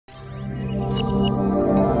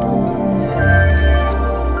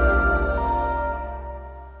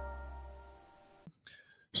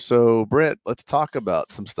So, Britt, let's talk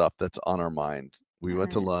about some stuff that's on our mind. We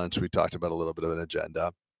went to Alright. lunch. We talked about a little bit of an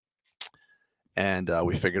agenda, and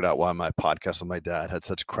we figured out why my podcast with my dad had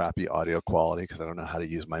such crappy audio quality because I don't know how to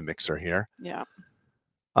use my mixer here. Yeah.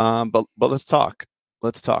 But let's talk.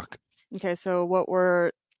 Let's talk. Okay, so what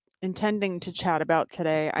we're intending to chat about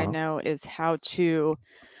today, I know, is how to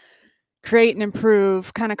create and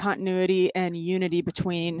improve kind of continuity and unity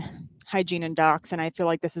between hygiene and docs. And I feel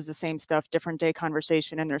like this is the same stuff, different day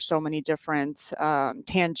conversation, and there's so many different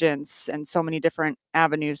tangents and so many different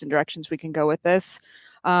avenues and directions we can go with this.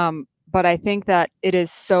 But I think that it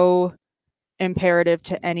is so imperative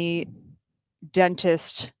to any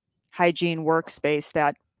dentist hygiene workspace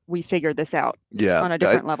that we figure this out on a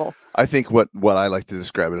different level. I think what I like to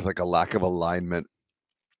describe it as like a lack of alignment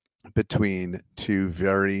between two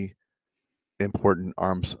very important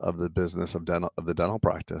arms of the business of the dental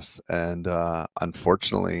practice, and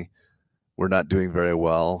unfortunately, we're not doing very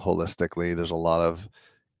well holistically. There's a lot of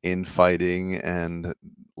infighting and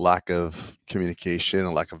lack of communication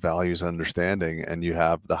and lack of values and understanding, and you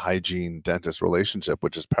have the hygiene dentist relationship,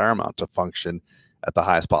 which is paramount to function at the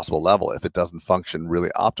highest possible level. If it doesn't function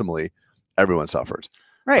really optimally, everyone suffers.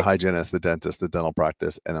 Right. The hygienist, the dentist, the dental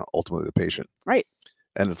practice, and ultimately the patient. Right.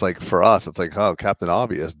 And it's like, for us, it's like, oh, Captain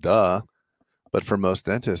Obvious, duh. But for most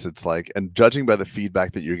dentists, it's like, and judging by the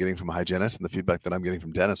feedback that you're getting from hygienists and the feedback that I'm getting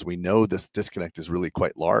from dentists, we know this disconnect is really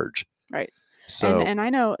quite large. Right. So, and I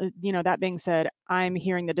know, that being said, I'm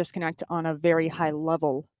hearing the disconnect on a very high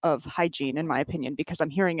level of hygiene, in my opinion, because I'm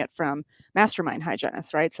hearing it from mastermind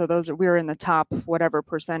hygienists, right? So we're in the top whatever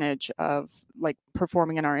percentage of like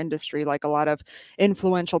performing in our industry, like a lot of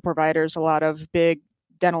influential providers, a lot of big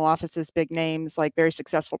dental offices, big names, like very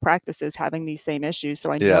successful practices having these same issues.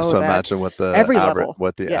 So I know so that imagine what the every average, level,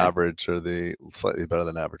 what the average or the slightly better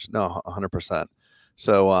than average. No, 100%.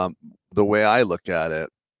 So the way I look at it,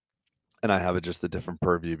 and I have just a different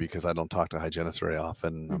purview because I don't talk to hygienists very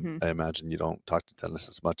often. I imagine you don't talk to dentists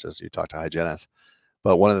as much as you talk to hygienists.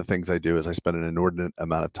 But one of the things I do is I spend an inordinate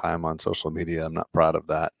amount of time on social media. I'm not proud of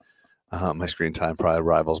that. My screen time probably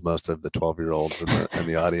rivals most of the 12-year-olds in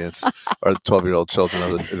the audience, or the 12-year-old children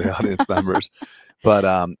of the audience members. But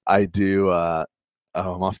I do. I'm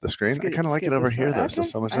off the screen. I kind of like it over here, though.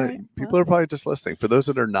 So much. Right. People are probably just listening. For those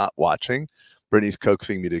that are not watching, Brittany's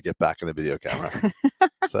coaxing me to get back in the video camera.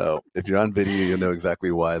 So if you're on video, you'll know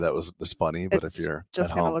exactly why that was just funny. But if you're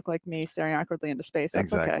just at kind of home, look like me staring awkwardly into space.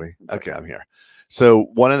 That's exactly. Okay, I'm here. So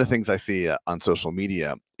one of the things I see on social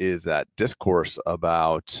media is that discourse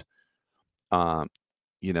about,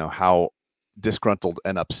 how disgruntled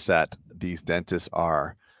and upset these dentists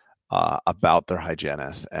are about their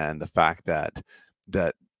hygienists, and the fact that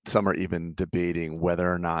some are even debating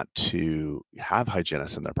whether or not to have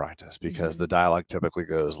hygienists in their practice, because the dialogue typically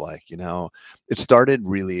goes like, it started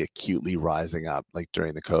really acutely rising up like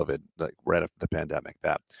during the COVID, like right after the pandemic,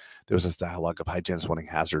 that there was this dialogue of hygienists wanting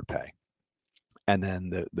hazard pay. And then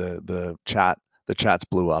the chats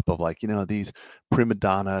blew up of like, these prima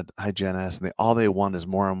donna hygienists, and all they want is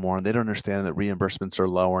more and more, and they don't understand that reimbursements are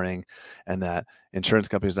lowering and that insurance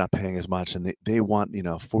companies are not paying as much, and they want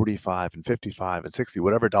 45 and 55 and 60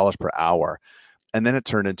 whatever dollars per hour. And then it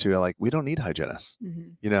turned into like, we don't need hygienists.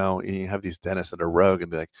 You have these dentists that are rogue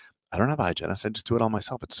and be like, I don't have a hygienist, I just do it all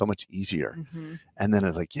myself, it's so much easier. And then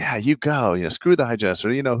it's like, yeah, you go, screw the hygienist,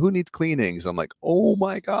 or who needs cleanings? I'm like, oh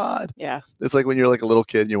my God. Yeah. It's like when you're like a little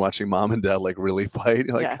kid and you're watching mom and dad like really fight,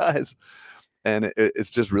 you're like, guys. And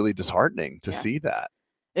it's just really disheartening to see that.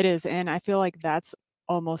 It is. And I feel like that's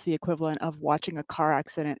almost the equivalent of watching a car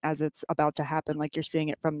accident as it's about to happen. Like you're seeing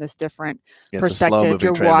it from this different perspective.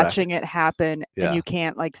 You're watching it happen and you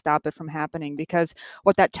can't like stop it from happening, because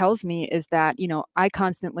what that tells me is that, I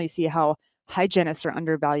constantly see how hygienists are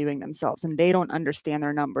undervaluing themselves, and they don't understand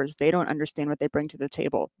their numbers. They don't understand what they bring to the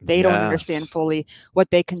table. They don't understand fully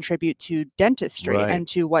what they contribute to dentistry and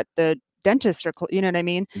to what the dentists are, you know what I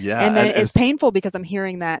mean? Yeah. And then it's painful because I'm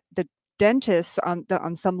hearing that the dentists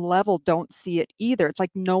on some level don't see it either. It's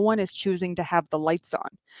like no one is choosing to have the lights on.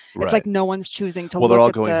 It's like no one's choosing to look they're all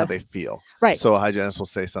at going how they feel. Right. So a hygienist will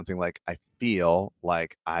say something like, I feel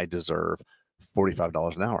like I deserve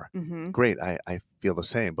 $45 an hour. Great. I feel the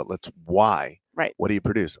same, but why? Right. What do you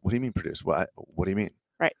produce? What do you mean produce? What do you mean?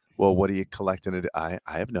 Right. Well, what do you collect in it? I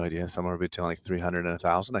have no idea. Somewhere between like 300 and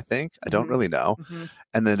 1,000, I think. I don't really know.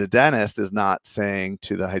 And then the dentist is not saying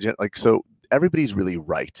to the hygienist, like, so everybody's really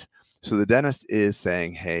right. So the dentist is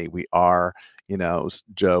saying, hey, we are,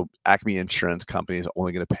 Joe, Acme Insurance Company is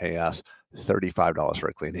only going to pay us $35 for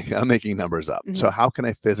a cleaning. I'm making numbers up. So how can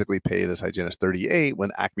I physically pay this hygienist $38 when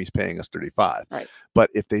Acme's paying us $35? Right. But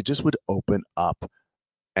if they just would open up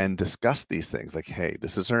and discuss these things. Like, hey,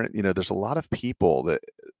 this is, there's a lot of people that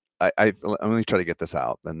I'm going to try to get this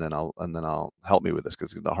out, and then I'll help me with this,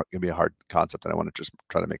 because it's going to be a hard concept, and I want to just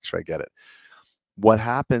try to make sure I get it. What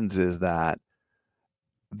happens is that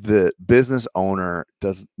the business owner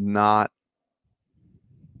does not,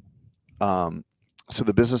 so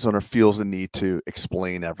the business owner feels the need to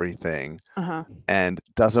explain everything and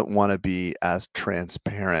doesn't want to be as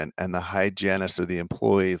transparent. And the hygienist or the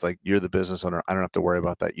employees, like, you're the business owner, I don't have to worry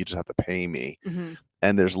about that. You just have to pay me.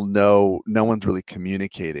 And there's no one's really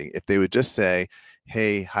communicating. If they would just say,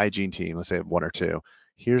 hey, hygiene team, let's say one or two,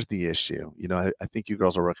 here's the issue. I think you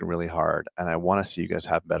girls are working really hard, and I want to see you guys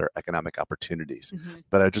have better economic opportunities.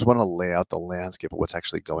 But I just want to lay out the landscape of what's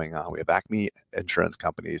actually going on. We have Acme insurance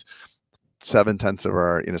companies. 7/10 of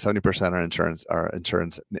our, 70% are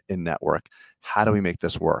insurance in network. How do we make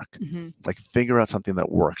this work? Like, figure out something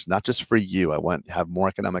that works, not just for you. I want to have more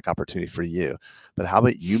economic opportunity for you, but how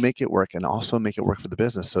about you make it work and also make it work for the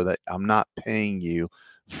business, so that I'm not paying you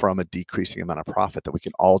from a decreasing amount of profit, that we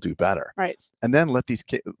can all do better. Right. And then let these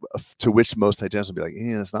kids, to which most hygienists will be like,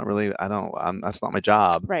 it's not really, that's not my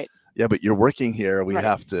job. Right. Yeah, but you're working here. We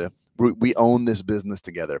have to, we own this business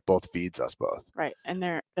together. Both feeds us both. Right. And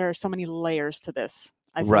there are so many layers to this.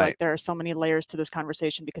 I feel like there are so many layers to this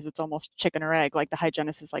conversation, because it's almost chicken or egg. Like, the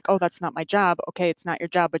hygienist is like, oh, that's not my job. Okay, it's not your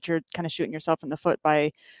job, but you're kind of shooting yourself in the foot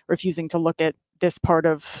by refusing to look at this part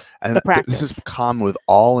of the practice. This is common with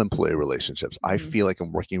all employee relationships. I feel like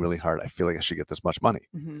I'm working really hard. I feel like I should get this much money.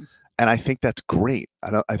 And I think that's great.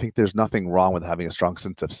 I think there's nothing wrong with having a strong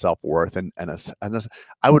sense of self-worth. And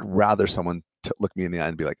I would rather someone look me in the eye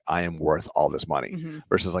and be like, I am worth all this money,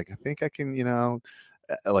 versus like, I think I can,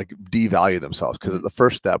 like, devalue themselves. Because the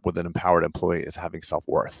first step with an empowered employee is having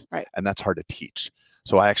self-worth. Right. And that's hard to teach.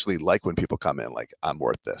 So I actually like when people come in like, I'm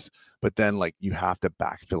worth this. But then, like, you have to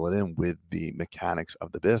backfill it in with the mechanics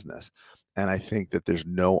of the business. And I think that there's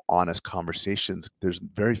no honest conversations. There's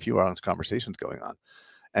very few honest conversations going on.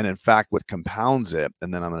 And in fact, what compounds it,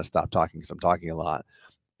 and then I'm going to stop talking because I'm talking a lot,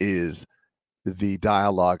 is the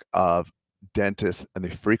dialogue of dentists. And they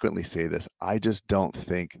frequently say this: I just don't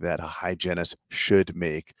think that a hygienist should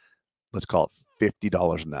make, let's call it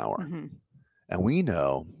 $50 an hour. And we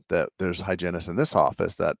know that there's hygienists in this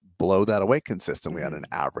office that blow that away consistently on an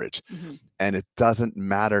average. And it doesn't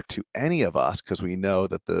matter to any of us, because we know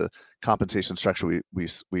that the compensation structure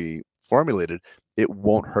we formulated, it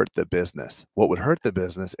won't hurt the business. What would hurt the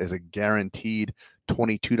business is a guaranteed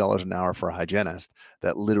 $22 an hour for a hygienist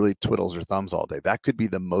that literally twiddles her thumbs all day. That could be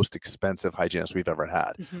the most expensive hygienist we've ever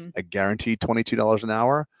had. A guaranteed $22 an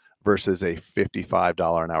hour versus a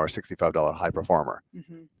 $55 an hour, $65 high performer.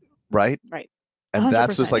 Right? Right. And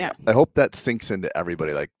that's just like, I hope that sinks into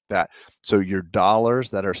everybody like that. So your dollars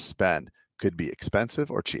that are spent could be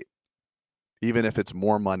expensive or cheap. Even if it's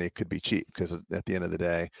more money, it could be cheap, because at the end of the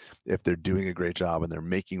day, if they're doing a great job and they're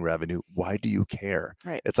making revenue, why do you care?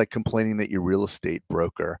 Right. It's like complaining that your real estate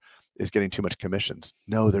broker is getting too much commissions.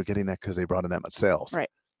 No, they're getting that because they brought in that much sales. Right.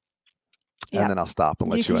 And then I'll stop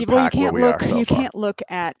and let you unpack where we are so far. You can't look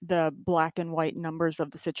at the black and white numbers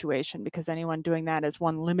of the situation, because anyone doing that is,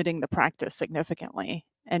 one, limiting the practice significantly.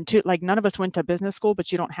 And two, like, none of us went to business school,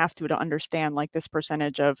 but you don't have to understand, like, this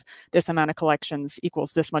percentage of this amount of collections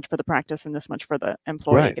equals this much for the practice and this much for the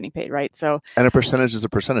employee getting paid. Right. So, and a percentage is a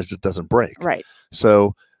percentage. It doesn't break. Right.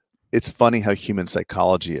 So it's funny how human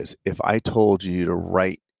psychology is. If I told you to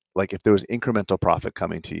write, like, if there was incremental profit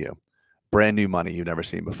coming to you, brand new money you've never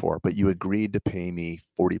seen before, but you agreed to pay me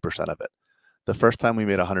 40% of it. The first time we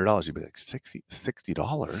made $100, you'd be like,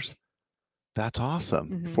 $60? That's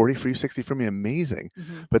awesome. 40 for you, 60 for me, amazing.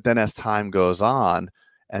 But then as time goes on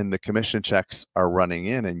and the commission checks are running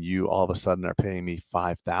in, and you all of a sudden are paying me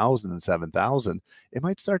 $5,000 and $7,000, it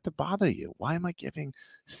might start to bother you. Why am I giving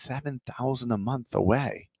 $7,000 a month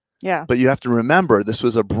away? Yeah. But you have to remember, this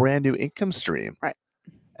was a brand new income stream. Right.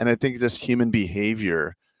 And I think this human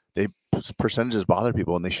behavior, percentages bother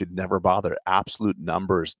people, and they should never bother. Absolute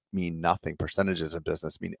numbers mean nothing. Percentages in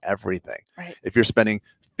business mean everything. Right. If you're spending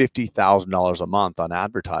 $50,000 a month on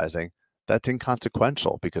advertising, that's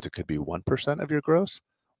inconsequential, because it could be 1% of your gross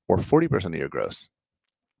or 40% of your gross.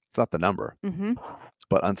 It's not the number.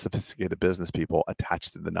 But unsophisticated business people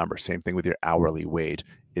attach to the number. Same thing with your hourly wage.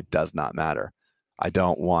 It does not matter. I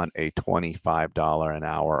don't want a $25 an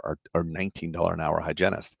hour or $19 an hour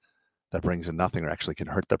hygienist that brings in nothing or actually can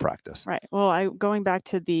hurt the practice. Right. Well, going back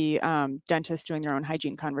to the dentists doing their own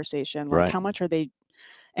hygiene conversation, like, how much are they?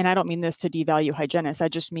 And I don't mean this to devalue hygienists. I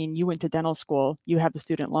just mean, you went to dental school, you have the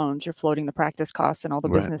student loans, you're floating the practice costs and all the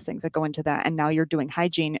business things that go into that. And now you're doing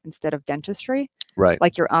hygiene instead of dentistry. Right.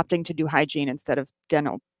 Like you're opting to do hygiene instead of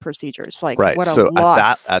dental procedures. Like Right. what a So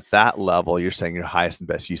loss. at that level, you're saying your highest and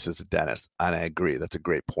best use as a dentist. And I agree. That's a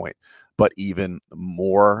great point. But even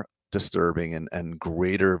more disturbing and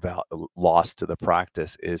greater loss to the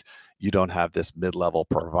practice is you don't have this mid-level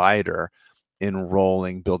provider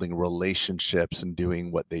enrolling, building relationships, and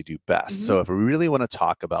doing what they do best. So if we really want to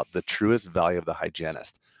talk about the truest value of the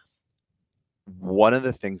hygienist, one of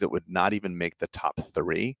the things that would not even make the top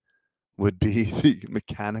 3 would be the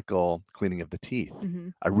mechanical cleaning of the teeth.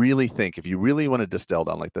 I really think if you really want to distill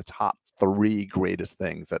down like the top 3 greatest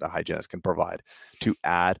things that a hygienist can provide to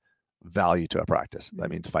add value to a practice,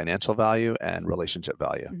 that means financial value and relationship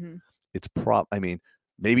value. It's I mean,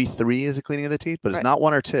 maybe 3 is the cleaning of the teeth, but it's not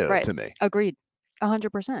 1 or 2 to me. Agreed.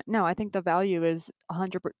 100%. No, I think the value is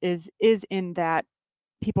 100 is in that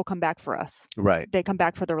people come back for us. Right. They come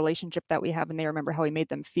back for the relationship that we have, and they remember how we made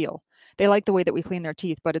them feel. They like the way that we clean their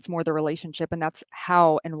teeth, but it's more the relationship, and that's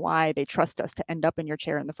how and why they trust us to end up in your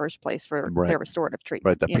chair in the first place for their restorative treatment.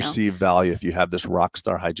 Right. The perceived value. If you have this rock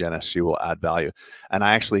star hygienist, she will add value. And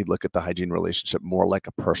I actually look at the hygiene relationship more like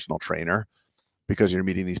a personal trainer, because you're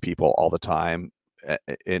meeting these people all the time,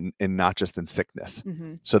 in not just in sickness.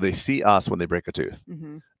 So they see us when they break a tooth.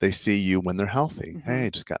 They see you when they're healthy.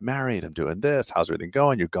 Hey, just got married. I'm doing this. How's everything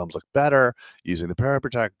going? Your gums look better. Using the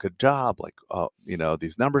PeriProtect. Good job. Like, oh, you know,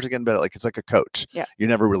 these numbers are getting better. Like, it's like a coach. Yeah. You're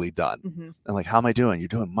never really done. And like, how am I doing? You're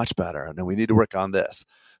doing much better. And then we need to work on this.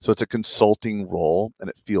 So it's a consulting role,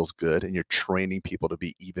 and it feels good. And you're training people to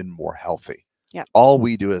be even more healthy. Yeah. All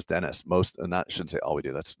we do as dentists, I shouldn't say all we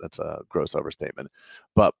do. That's a gross overstatement.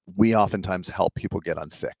 But we oftentimes help people get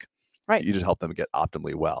unsick. Right. You just help them get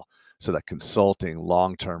optimally well. So that consulting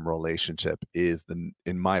long-term relationship is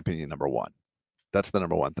in my opinion, number 1. That's the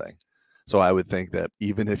number 1 thing. So I would think that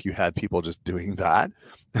even if you had people just doing that,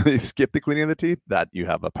 they skip the cleaning of the teeth, that you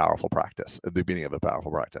have a powerful practice, at the beginning of a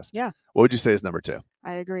powerful practice. Yeah. What would you say is number 2?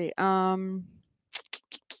 I agree.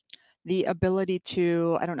 The ability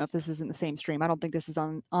to, I don't know if this is in the same stream. I don't think this is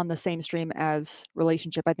on the same stream as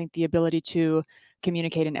relationship. I think the ability to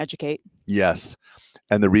communicate and educate. Yes.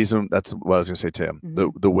 And the reason, that's what I was going to say, Tim.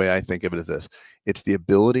 The way I think of it is this. It's the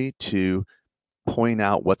ability to point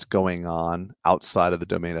out what's going on outside of the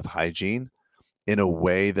domain of hygiene in a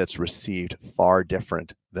way that's received far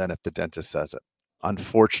different than if the dentist says it.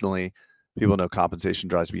 Unfortunately, people know compensation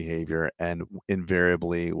drives behavior, and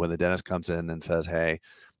invariably when the dentist comes in and says, hey,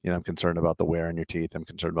 you know, I'm concerned about the wear in your teeth. I'm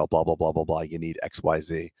concerned about blah, blah, blah, blah, blah. You need X, Y,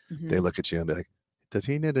 Z. They look at you and be like, does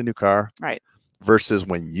he need a new car? Right. Versus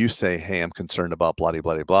when you say, hey, I'm concerned about blah, blah,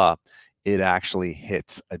 blah, blah, it actually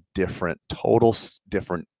hits a different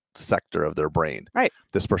sector of their brain. Right.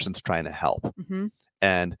 This person's trying to help.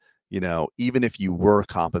 And, you know, even if you were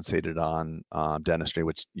compensated on dentistry,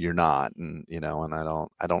 which you're not, and, you know, and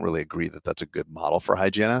I don't really agree that that's a good model for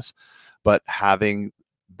hygienists, but having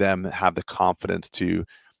them have the confidence to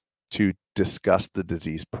discuss the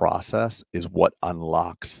disease process is what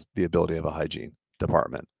unlocks the ability of a hygiene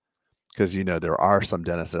department. Because, you know, there are some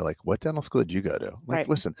dentists that are like, what dental school did you go to? Like,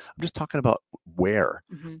 listen, I'm just talking about wear.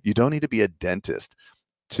 You don't need to be a dentist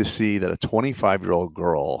to see that a 25-year-old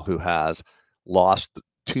girl who has lost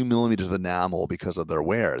 2 millimeters of enamel because of their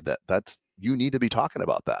wear, that's you need to be talking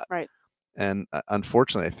about that. Right. And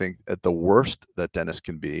unfortunately, I think at the worst that dentists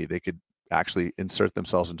can be, they could actually insert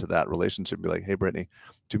themselves into that relationship and be like, hey, Brittany,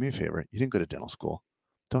 do me a favor. You didn't go to dental school.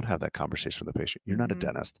 Don't have that conversation with the patient. You're not a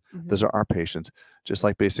dentist. Those are our patients, just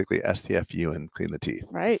like basically STFU and clean the teeth.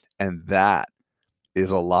 Right. And that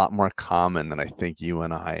is a lot more common than I think you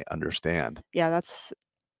and I understand. Yeah, that's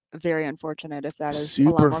very unfortunate if that is super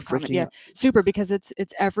a lot more common. Yeah, super, because it's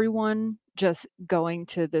everyone just going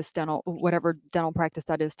to this whatever dental practice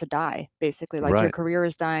that is to die, basically. Like your career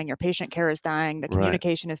is dying, your patient care is dying, the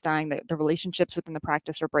communication is dying, the relationships within the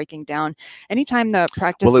practice are breaking down. Anytime the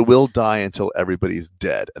practice, well, it will die until everybody's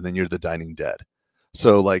dead, and then you're the dining dead.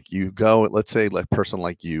 So like you go, let's say like person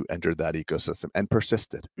like you entered that ecosystem and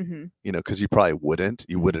persisted, you know, because you probably wouldn't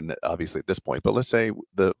obviously at this point, but let's say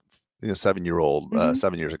the 7-year-old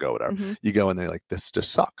 7 years ago, whatever, you go in there like, this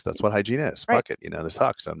just sucks. That's what hygiene is. Fuck it. You know, this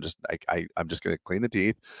sucks. I'm just going to clean the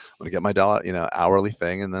teeth. I'm going to get my dollar, hourly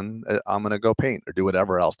thing. And then I'm going to go paint or do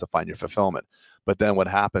whatever else to find your fulfillment. But then what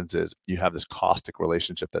happens is you have this caustic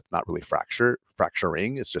relationship that's not really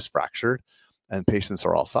fracturing. It's just fractured, and patients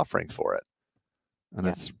are all suffering for it. And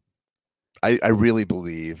that's, I really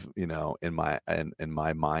believe, in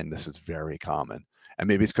my mind, this is very common. And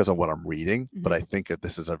maybe it's because of what I'm reading, but I think that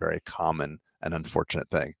this is a very common and unfortunate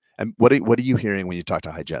thing. And what are you hearing when you talk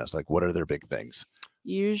to hygienists? Like, what are their big things?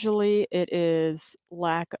 Usually it is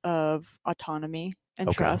lack of autonomy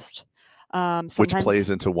and trust. Which plays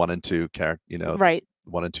into 1 and 2 right.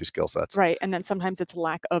 1 and 2 skill sets. Right. And then sometimes it's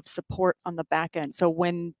lack of support on the back end. So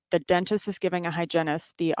when the dentist is giving a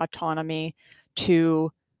hygienist the autonomy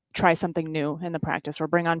to try something new in the practice, or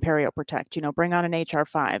bring on PerioProtect, bring on an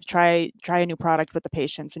HR5, try a new product with the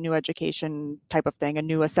patients, a new education type of thing, a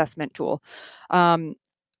new assessment tool.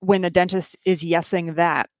 When the dentist is yesing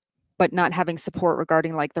that, but not having support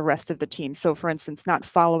regarding like the rest of the team. So for instance, not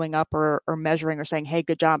following up or measuring or saying, hey,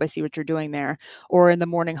 good job, I see what you're doing there. Or in the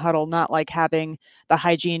morning huddle, not like having the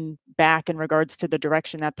hygiene back in regards to the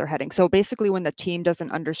direction that they're heading. So basically when the team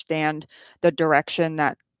doesn't understand the direction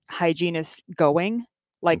that hygiene is going,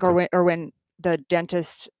 like, Okay. or when the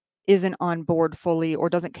dentist isn't on board fully or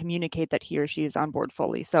doesn't communicate that he or she is on board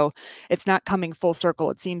fully. So it's not coming full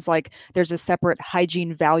circle. It seems like there's a separate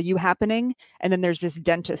hygiene value happening, and then there's this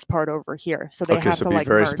dentist part over here. So they have to be like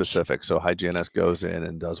very merge. specific. So hygienist goes in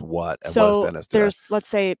and does what, and So what does dentist do? there's, let's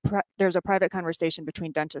say there's a private conversation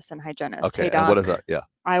between dentist and hygienist. Okay, Hey, and doc, what is that? Yeah.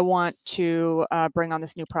 I want to bring on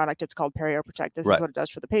this new product. It's called PerioProtect. This is what it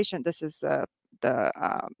does for the patient. This is the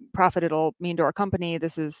profit it'll mean to our company.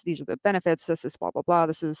 These are the benefits. This is blah, blah, blah.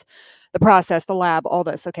 This is the process, the lab, all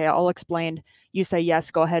this. Okay, all explained. You say,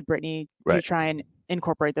 yes, go ahead, Brittany. You try and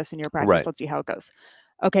incorporate this in your practice. Let's see how it goes.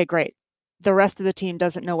 Okay, great. The rest of the team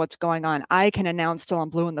doesn't know what's going on. I can announce till I'm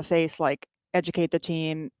blue in the face, like, educate the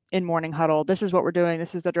team in morning huddle. This is what we're doing.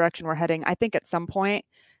 This is the direction we're heading. I think at some point,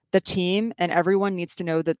 the team and everyone needs to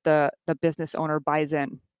know that the business owner buys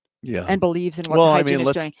in. Yeah. And believes in what the hygiene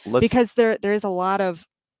is doing. Because there is a lot of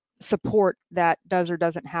support that does or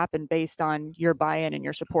doesn't happen based on your buy-in and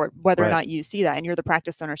your support, whether or not you see that. And you're the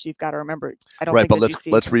practice owner, so you've got to remember. I don't think but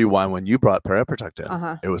that let's rewind. When you brought PerioProtect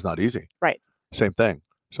in, it was not easy. Right. Same thing.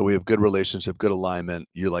 So we have good relationship, good alignment.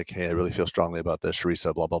 You're like, hey, I really feel strongly about this,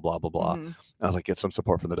 Sharisa, blah, blah, blah, blah, blah. And I was like, get some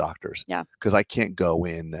support from the doctors. Yeah. Because I can't go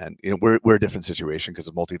in then. We're a different situation because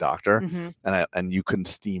of multi-doctor. And you couldn't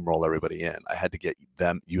steamroll everybody in. I had to get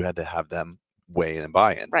them, you had to have them weigh in and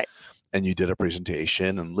buy in. Right. And you did a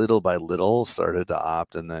presentation, and little by little started to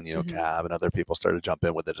opt, and then Cab and other people started to jump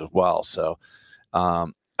in with it as well. So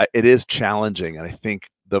it is challenging, and I think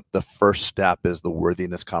the first step is the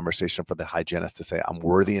worthiness conversation for the hygienist to say, I'm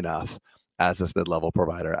worthy enough as this mid-level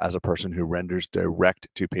provider, as a person who renders direct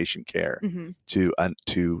to patient care,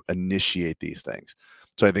 to initiate these things.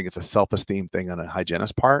 So I think it's a self-esteem thing on a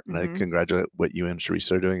hygienist part, and I congratulate what you and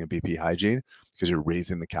Sharisa are doing at BP Hygiene, because you're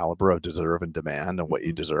raising the caliber of deserve and demand and what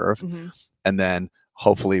you deserve. And then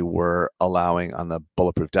hopefully we're allowing on the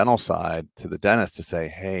Bulletproof dental side to the dentist to say,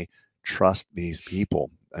 hey, trust these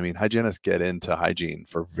people. I mean, hygienists get into hygiene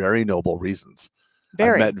for very noble reasons.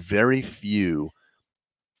 I've met very few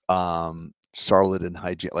charlatan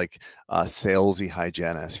hygiene, like salesy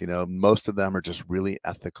hygienists. Most of them are just really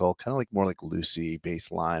ethical, kind of like more like Lucy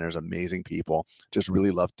baseliners, amazing people, just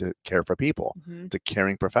really love to care for people. It's a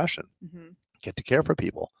caring profession. Get to care for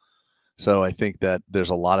people. So I think that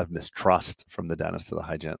there's a lot of mistrust from the dentist to the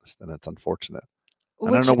hygienist, and it's unfortunate. I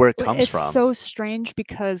don't know where it comes from. It's so strange,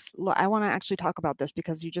 because I want to actually talk about this,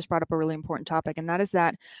 because you just brought up a really important topic, and that is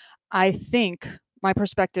that I think my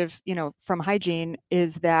perspective, from hygiene,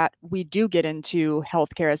 is that we do get into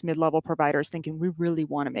healthcare as mid-level providers thinking we really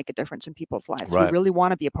want to make a difference in people's lives. We really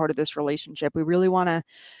want to be a part of this relationship. We really want to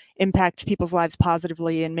impact people's lives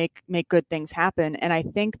positively and make good things happen. And I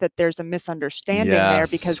think that there's a misunderstanding there,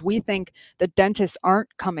 because we think the dentists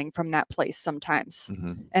aren't coming from that place sometimes.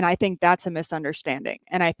 And I think that's a misunderstanding.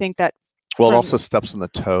 And I think that it also steps on the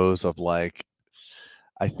toes of, like,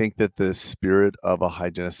 I think that the spirit of a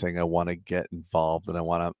hygienist saying, I want to get involved and I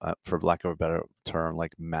want to, for lack of a better term,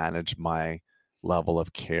 like, manage my level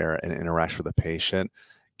of care and interact with the patient,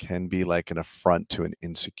 can be like an affront to an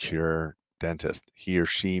insecure dentist. He or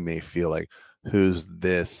she may feel like, who's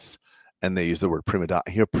this? And they use the word prima donna.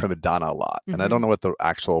 I hear prima donna a lot. And I don't know what the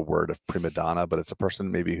actual word of prima donna, but it's a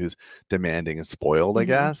person maybe who's demanding and spoiled, I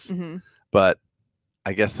guess. But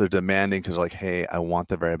I guess they're demanding because, like, hey, I want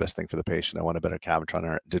the very best thing for the patient. I want a better Cavitron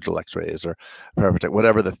or digital x-rays or PerioProtect,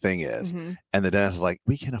 whatever the thing is. And the dentist is like,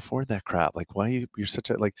 we can't afford that crap. Like, why you're such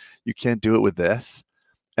a, like, you can't do it with this.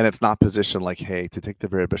 And it's not positioned like, hey, to take the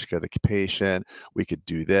very best care of the patient, we could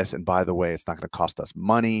do this. And by the way, it's not going to cost us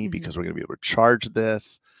money because we're going to be able to charge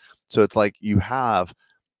this. So it's like you have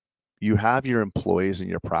your employees in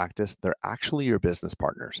your practice. They're actually your business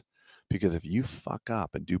partners. Because if you fuck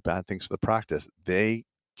up and do bad things for the practice, they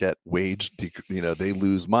get they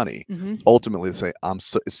lose money. Ultimately, they say,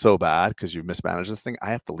 it's so bad because you've mismanaged this thing.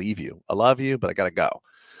 I have to leave you. I love you, but I got to go.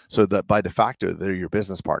 So that by de facto, they're your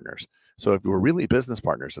business partners. So if we're really business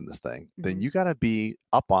partners in this thing, then you got to be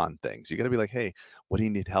up on things. You got to be like, hey, what do you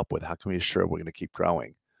need help with? How can we assure we're going to keep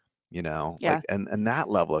growing? you know, Yeah. like, and that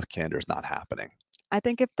level of candor is not happening. I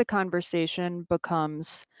think if the conversation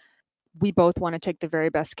becomes, we both want to take the very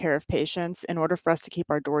best care of patients, in order for us to keep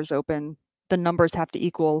our doors open, the numbers have to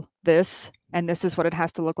equal this, and this is what it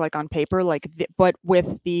has to look like on paper. Like, but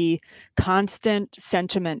with the constant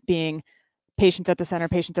sentiment being patients at the center,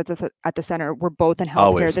 patients at the center. We're both in healthcare.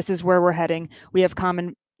 Always. This is where we're heading. We have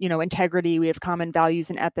common, integrity. We have common values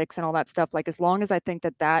and ethics and all that stuff. Like, as long as I think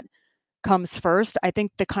that comes first, I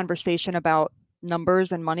think the conversation about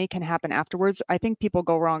numbers and money can happen afterwards. I think people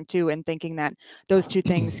go wrong too in thinking that those two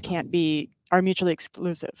things are mutually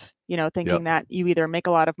exclusive, thinking that you either make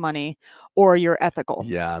a lot of money or you're ethical.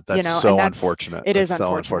 Yeah, that's so unfortunate. It is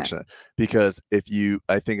so unfortunate because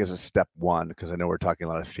I think as a step one, because I know we're talking a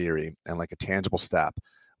lot of theory, and like a tangible step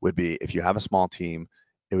would be, if you have a small team,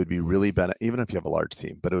 it would be really even if you have a large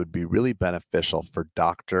team, but it would be really beneficial for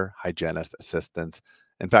doctor, hygienist, assistants,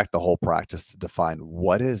 in fact, the whole practice, to define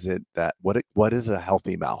what is it that what is a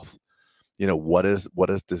healthy mouth? What is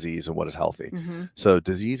disease and what is healthy? So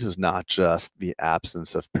disease is not just the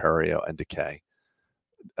absence of perio and decay.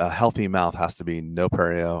 A healthy mouth has to be no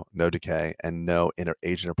perio, no decay, and no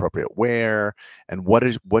age inappropriate wear. And what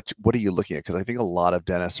are you looking at? Because I think a lot of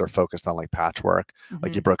dentists are focused on like patchwork,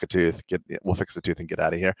 like you broke a tooth, we'll fix the tooth and get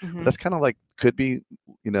out of here. But that's kind of like, could be,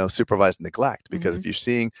 supervised neglect, because if you're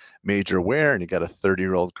seeing major wear and you got a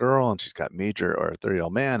 30-year-old girl and she's got major, or a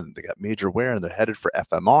 30-year-old man and they got major wear and they're headed for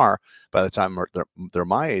FMR by the time they're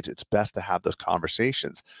my age, it's best to have those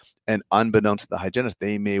conversations. And unbeknownst to the hygienist,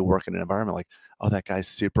 they may work in an environment like, oh, that guy's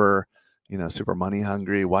super, super money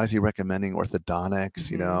hungry. Why is he recommending orthodontics?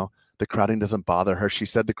 The crowding doesn't bother her. She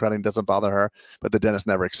said the crowding doesn't bother her, but the dentist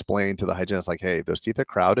never explained to the hygienist, like, hey, those teeth are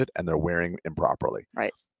crowded and they're wearing improperly.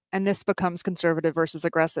 Right. And this becomes conservative versus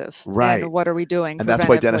aggressive. Right. And what are we doing? And that's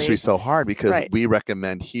why dentistry is so hard, because we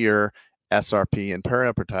recommend here SRP and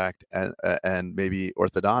Perio Protect and maybe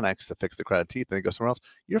orthodontics to fix the crowded teeth, and then go somewhere else.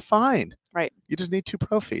 You're fine. Right. You just need 2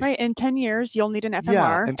 prophies. Right. In 10 years, you'll need an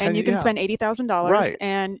FMR, and you can spend $80,000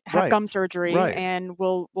 and have gum surgery, and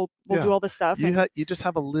we'll do all this stuff. You just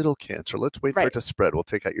have a little cancer. Let's wait for it to spread. We'll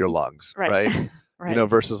take out your lungs. Right. Right.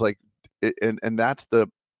 Versus like, and that's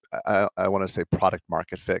I want to say product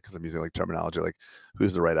market fit, because I'm using like terminology like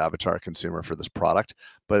who's the right avatar consumer for this product.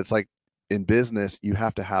 But it's like, in business, you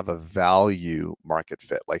have to have a value market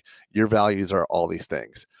fit. Like, your values are all these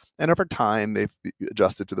things. And over time,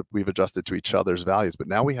 we've adjusted to each other's values, but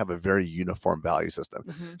now we have a very uniform value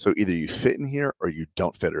system. So either you fit in here or you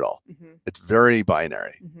don't fit at all. It's very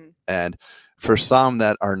binary. And for some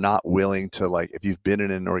that are not willing to, like, if you've been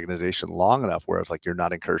in an organization long enough where it's like you're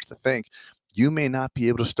not encouraged to think, you may not be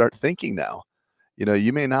able to start thinking now.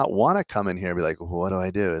 You may not want to come in here and be like, well, what do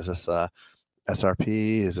I do? Is this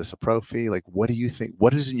SRP? Is this a prophy? Like, what do you think?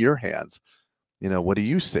 What is in your hands? What do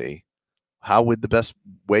you see? How would the best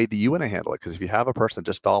way do you want to handle it? Because if you have a person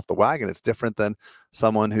just fell off the wagon, it's different than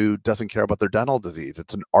someone who doesn't care about their dental disease.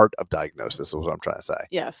 It's an art of diagnosis, is what I'm trying to say.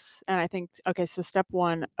 Yes. And I think, okay, so step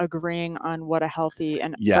one, agreeing on what a healthy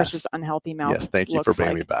and versus unhealthy mouth looks like. Yes, thank you for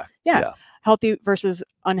bringing me back. Yeah. Healthy versus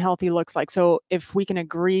unhealthy looks like. So if we can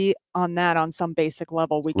agree on that on some basic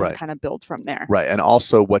level, we can kind of build from there. Right. And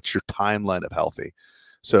also, what's your timeline of healthy?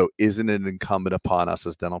 So isn't it incumbent upon us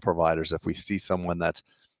as dental providers, if we see someone that's,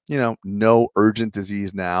 no urgent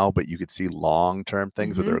disease now, but you could see long-term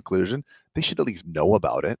things with their occlusion, they should at least know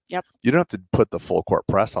about it. Yep. You don't have to put the full court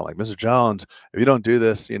press on, like, Mr. Jones, if you don't do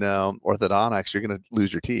this, orthodontics, you're going to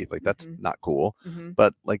lose your teeth. Like, that's not cool.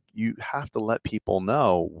 But like, you have to let people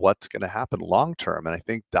know what's going to happen long-term. And I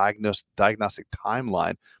think diagnostic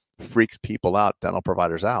timeline freaks people out, dental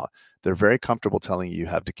providers out. They're very comfortable telling you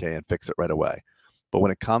have decay and fix it right away. But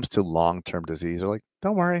when it comes to long-term disease, they're like,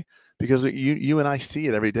 don't worry. Because you and I see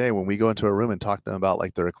it every day when we go into a room and talk to them about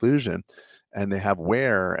like their occlusion, and they have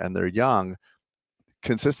wear and they're young.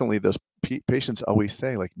 Consistently, those patients always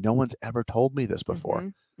say, like, no one's ever told me this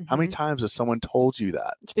before. How many times has someone told you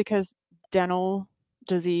that? It's because dental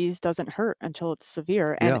disease doesn't hurt until it's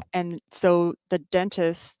severe. And so the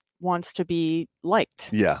dentist wants to be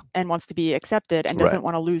liked and wants to be accepted, and doesn't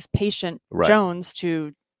want to lose patient Jones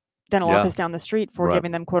to dental office down the street for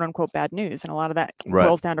giving them quote unquote bad news. And a lot of that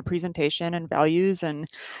boils down to presentation and values and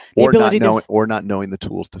the ability or not knowing the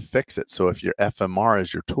tools to fix it. So if your FMR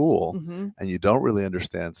is your tool and you don't really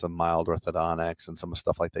understand some mild orthodontics and some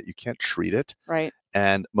stuff like that, you can't treat it. Right.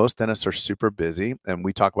 And most dentists are super busy. And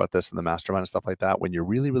we talk about this in the mastermind and stuff like that. When you're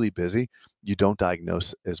really, really busy, you don't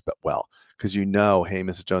diagnose as well. Because hey,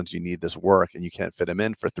 Mrs. Jones, you need this work, and you can't fit him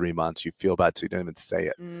in for 3 months. You feel bad, so you don't even say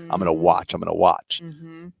it. I'm going to watch.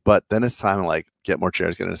 But then it's time to, like, get more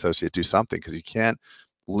chairs, get an associate, do something, because you can't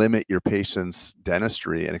limit your patient's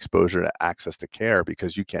dentistry and exposure to access to care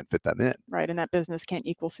because you can't fit them in. Right. And that business can't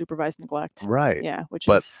equal supervised neglect. Right. Yeah.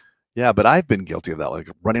 But I've been guilty of that, like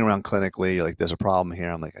running around clinically, like there's a problem here.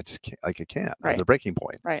 I'm like, I just can't, like I can't. Right. That's a breaking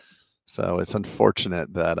point. Right. So it's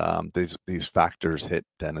unfortunate that these factors hit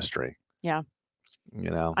dentistry. Yeah. You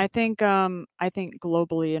know, I think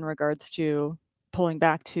globally, in regards to pulling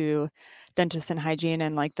back to dentists and hygiene,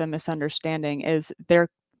 and like the misunderstanding is there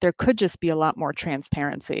could just be a lot more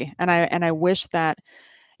transparency. And I wish that,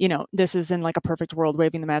 you know, this is in like a perfect world,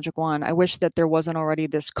 waving the magic wand. I wish that there wasn't already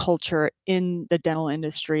this culture in the dental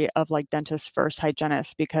industry of like dentists versus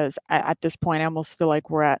hygienists, because at this point I almost feel like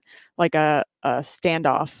we're at like a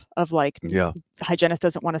standoff of like, yeah, hygienist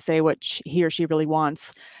doesn't want to say what he or she really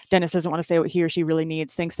wants. Dentist doesn't want to say what he or she really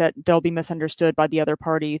needs, thinks that they'll be misunderstood by the other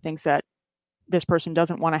party, thinks that this person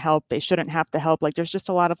doesn't want to help, they shouldn't have to help. Like there's just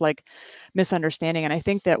a lot of like misunderstanding. And I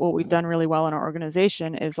think that what we've done really well in our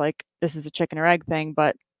organization is like, this is a chicken or egg thing,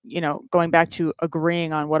 but you know, going back to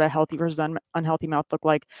agreeing on what a healthy versus unhealthy mouth look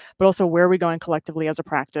like, but also where are we going collectively as a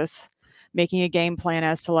practice, making a game plan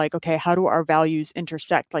as to like, okay, how do our values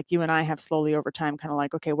intersect? Like you and I have slowly over time kind of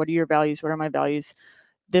like, okay, what are your values? What are my values?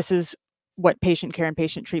 This is what patient care and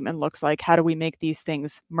patient treatment looks like. How do we make these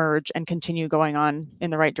things merge and continue going on in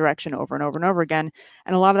the right direction over and over and over again?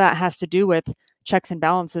 And a lot of that has to do with checks and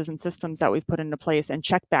balances and systems that we've put into place, and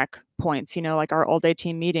check back points, you know, like our all day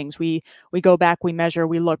team meetings. We go back, we measure,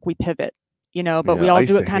 we look, we pivot, you know, but we all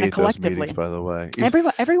do it kind of collectively. Meetings, by the way,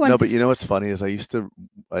 everyone. No, but you know what's funny is I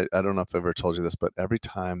don't know if I ever told you this, but every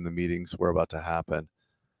time the meetings were about to happen,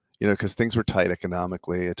 you know, because things were tight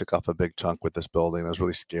economically. It took off a big chunk with this building. I was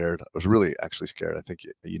really scared. I was really actually scared. I think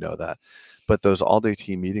you know that. But those all-day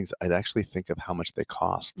team meetings, I'd actually think of how much they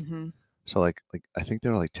cost. Mm-hmm. So like I think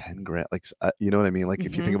they were like 10 grand. Like you know what I mean? Like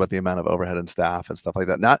if you think about the amount of overhead and staff and stuff like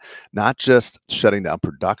that, not just shutting down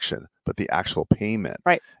production, but the actual payment.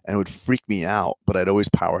 Right. And it would freak me out, but I'd always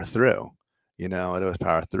power through. You know, I'd always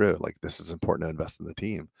power through. Like this is important to invest in the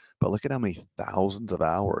team. But look at how many thousands of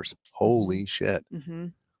hours. Holy shit. Mm-hmm.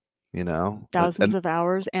 You know, thousands of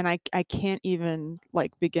hours. And I can't even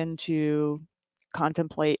like begin to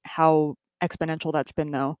contemplate how exponential that's been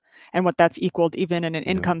though, and what that's equaled even in an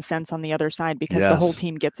income sense on the other side, because the whole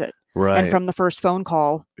team gets it. Right. And from the first phone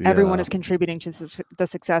call, everyone is contributing to the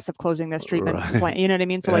success of closing this treatment plan. You know what I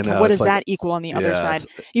mean? So like, what does that equal on the other side?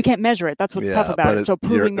 You can't measure it. That's what's tough about it. So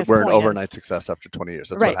proving this we're point an overnight success after 20 years.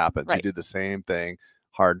 That's what happens. Right. You do the same thing,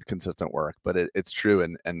 hard, consistent work, but it's true.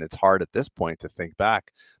 And it's hard at this point to think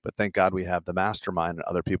back, but thank God we have the mastermind and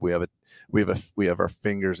other people. We have our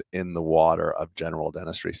fingers in the water of general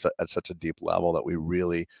dentistry at such a deep level that we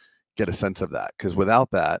really get a sense of that. Because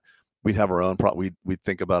without that, we'd have our own we'd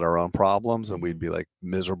think about our own problems and we'd be like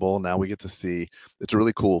miserable. Now we get to see, it's a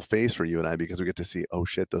really cool phase for you and I, because we get to see, oh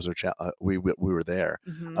shit, those are we were there.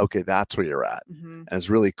 Okay, that's where you're at. And it's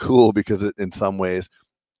really cool because it in some ways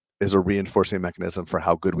is a reinforcing mechanism for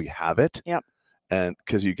how good we have it. Yep. And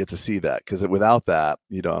because you get to see that, because without that,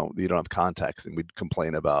 you don't have context, and we'd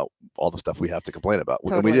complain about all the stuff we have to complain about.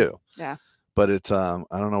 Totally. And we do. Yeah. But it's I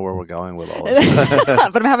don't know where we're going with all this.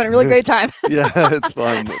 But I'm having a really great time. Yeah, it's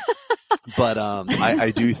fun. But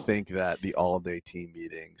I do think that the all-day team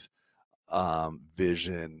meetings,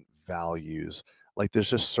 vision, values, like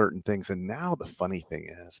there's just certain things. And now the funny thing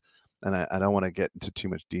is, and I don't want to get into too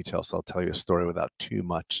much detail, so I'll tell you a story without too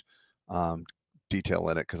much detail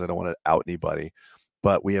in it, because I don't want to out anybody.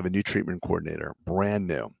 But we have a new treatment coordinator, brand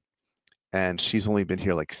new, and she's only been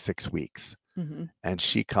here like 6 weeks. And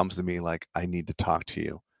she comes to me like, I need to talk to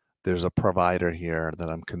you. There's a provider here that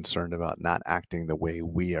I'm concerned about not acting the way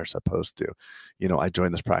we are supposed to. You know, I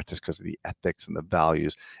joined this practice because of the ethics and the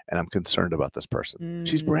values, and I'm concerned about this person.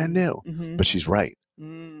 She's brand new, but she's right.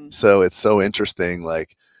 So it's so interesting,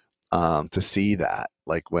 like, to see that,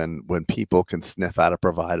 like when people can sniff out a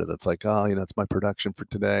provider that's like, oh, you know, it's my production for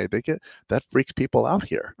today. That freaks people out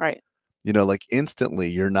here. Right. You know, like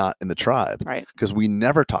instantly you're not in the tribe. Right. Because we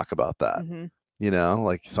never talk about that. You know,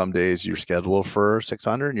 like some days you're scheduled for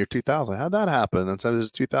 600 and you're 2,000. How'd that happen? And sometimes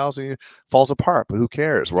it's 2,000, falls apart, but who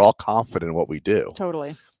cares? We're all confident in what we do.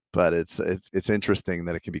 Totally. But it's interesting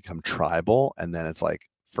that it can become tribal. And then it's like,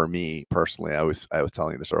 for me personally, I was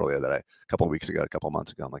telling you this earlier, that a couple of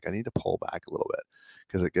months ago, I'm like, I need to pull back a little bit,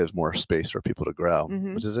 because it gives more space for people to grow,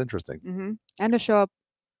 which is interesting. And to show up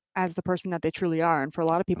as the person that they truly are. And for a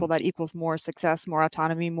lot of people, that equals more success, more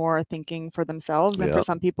autonomy, more thinking for themselves. And for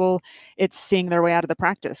some people, it's seeing their way out of the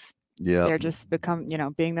practice. Yeah. They're just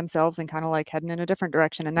being themselves and kind of like heading in a different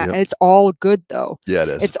direction. And that it's all good though. Yeah, it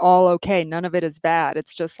is. It's all okay. None of it is bad.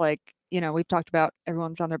 It's just like, we've talked about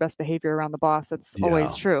everyone's on their best behavior around the boss. That's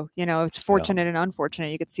always Yeah. true. It's fortunate and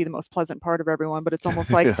unfortunate. You could see the most pleasant part of everyone, but it's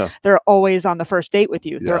almost like Yeah. they're always on the first date with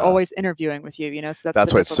you. They're Yeah. always interviewing with you, so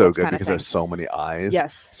That's the why it's so difficult good kind of because thing. there's so many eyes.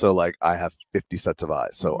 Yes. So like I have 50 sets of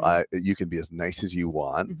eyes. So Mhm. you can be as nice as you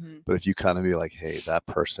want, Mhm. but if you kind of be like, hey, that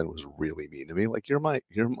person was really mean to me, like you're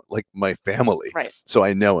like my family. Right. So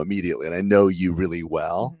I know immediately, and I know you really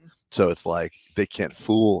well. Mhm. So it's like they can't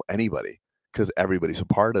fool anybody because everybody's a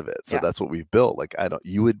part of it. So Yeah. that's what we've built. Like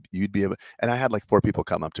you'd be able, and I had like 4 people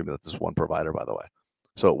come up to me. That's this one provider, by the way.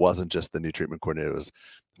 So it wasn't just the new treatment coordinator, it was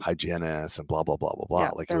hygienist and blah, blah, blah, blah, blah. Yeah,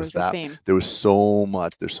 Like it there was was a that theme. there's so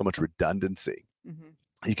much redundancy. Mhm.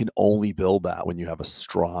 You can only build that when you have a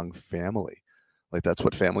strong family. Like that's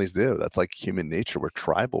what families do. That's like human nature. We're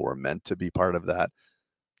tribal. We're meant to be part of that,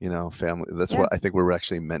 family. That's Yeah. what I think we're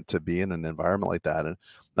actually meant to be in an environment like that. And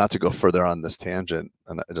not to go further on this tangent,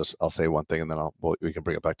 and I'll say one thing and then we can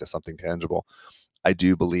bring it back to something tangible. I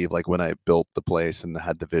do believe like when I built the place and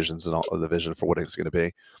had the visions and all the vision for what it was going to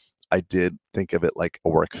be, I did think of it like a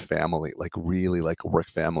work family, like really like a work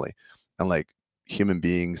family. And like human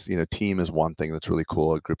beings, team is one thing that's really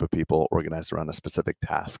cool, a group of people organized around a specific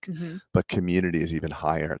task. Mhm. But community is even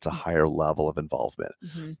higher. It's a higher level of involvement.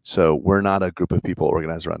 Mhm. So we're not a group of people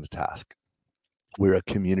organized around a task. We're a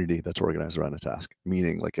community that's organized around a task.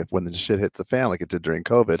 Meaning, like, if when the shit hits the fan, like it did during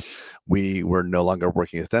COVID, we were no longer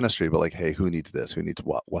working as dentistry, but like, hey, who needs this? Who needs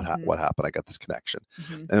what? What happened? I got this connection,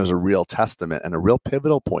 Mhm. and it was a real testament and a real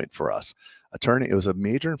pivotal point for us. It was a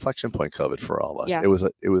major inflection point, COVID, for all of us. Yeah.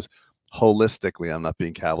 It was holistically. I'm not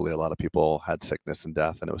being cavalier. A lot of people had sickness and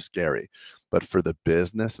death, and it was scary. But for the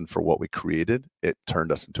business and for what we created, it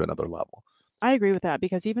turned us into another level. I agree with that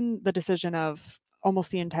because even the decision of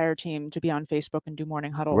almost the entire team to be on Facebook and do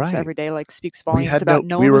morning huddles Right. every day, like speaks We volumes had about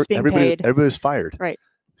no one was being paid. Everybody was fired. Right.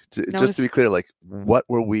 No Just to be clear, like what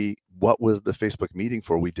was the Facebook meeting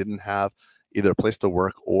for? We didn't have either a place to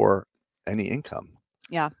work or any income.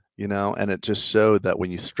 Yeah. And it just showed that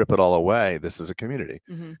when you strip it all away, this is a community.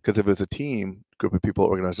 Mhm. Because if it was a group of people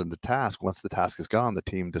organized in the task, once the task is gone, the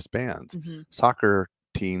team disbands. Mhm. Soccer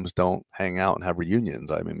teams don't hang out and have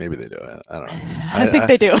reunions. I mean, maybe they do. I don't know. I think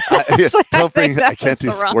they do. I can't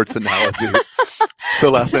do sports analogies.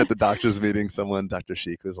 So last night at the doctor's meeting, Dr.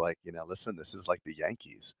 Sheik was like, listen, this is like the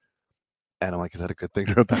Yankees. And I'm like, is that a good thing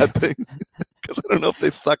or a bad thing? Because I don't know if they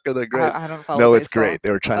suck or they're great. I don't follow No, it's baseball. great. They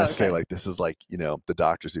were trying to say like, this is like, the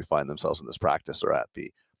doctors who find themselves in this practice are at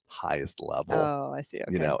the highest level. Oh, I see.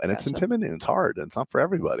 Okay. And it's intimidating. It's hard. And it's not for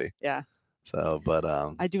everybody. Yeah. So, but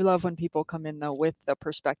I do love when people come in though with the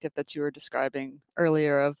perspective that you were describing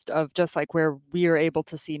earlier of just like where we are able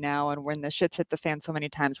to see now, and when the shit's hit the fan so many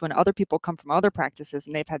times, when other people come from other practices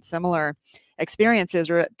and they've had similar experiences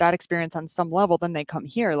or that experience on some level, then they come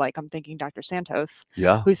here. Like I'm thinking Dr. Santos,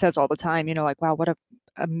 who says all the time, like, wow, what a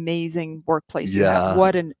amazing workplace you have.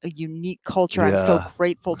 What a unique culture. I'm so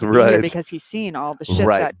grateful to be here because he's seen all the shit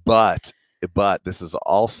that. But this is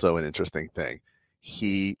also an interesting thing.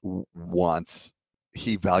 He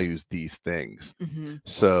values these things. Mm-hmm.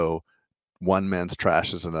 So one man's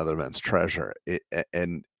trash is another man's treasure.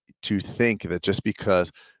 And to think that just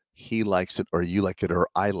because he likes it or you like it or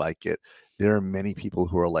I like it, there are many people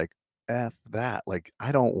who are like, F that. Like,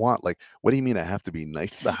 I don't want, like, what do you mean I have to be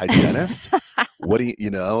nice to the hygienist? What do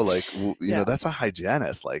you know, that's a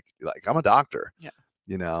hygienist. Like I'm a doctor,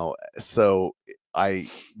 so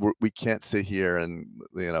we can't sit here and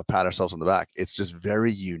pat ourselves on the back. It's just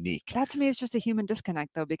very unique. That to me is just a human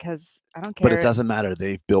disconnect though, because I don't care. But it doesn't matter.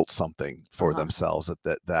 They've built something for themselves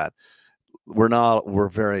that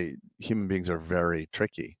human beings are very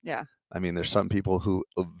tricky. Yeah. I mean, there's some people who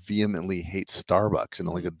vehemently hate Starbucks and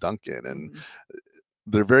only go Dunkin', and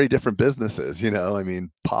they're very different businesses, I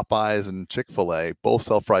mean, Popeyes and Chick-fil-A both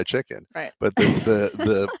sell fried chicken, right? But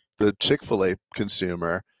the Chick-fil-A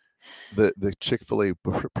consumer, the Chick-fil-A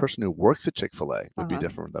person who works at Chick-fil-A would be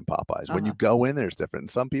different than Popeyes. When you go in there, it's different.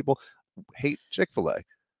 And some people hate Chick-fil-A,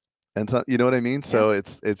 and so, you know what I mean? So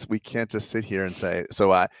it's we can't just sit here and say,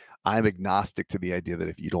 so I'm agnostic to the idea that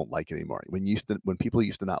if you don't like it anymore, when people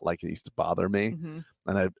used to not like it, used to bother me,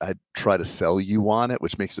 and I'd try to sell you on it,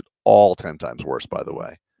 which makes it all 10 times worse, by the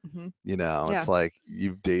way. It's like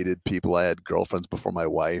you've dated people. I had girlfriends before my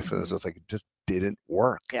wife, and it's just like, it just didn't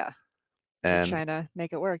work. Yeah. And trying to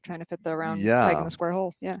make it work, trying to fit the round peg in the square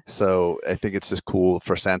hole. Yeah. So I think it's just cool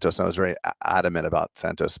for Santos. And I was very adamant about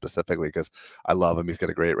Santos specifically because I love him. He's got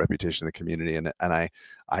a great reputation in the community. And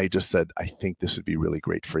I just said, I think this would be really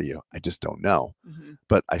great for you. I just don't know.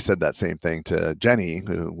 But I said that same thing to Jenny,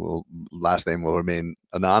 who last name will remain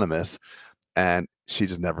anonymous. and she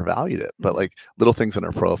just never valued it. But like little things in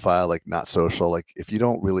her profile, like not social, like if you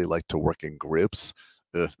don't really like to work in groups,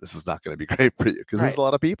 this is not going to be great for you, because there's a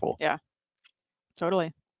lot of people. Yeah,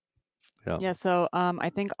 totally. Yeah. So I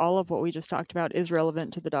think all of what we just talked about is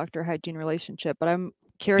relevant to the doctor-hygiene relationship, but I'm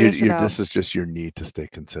curious about. This is just your need to stay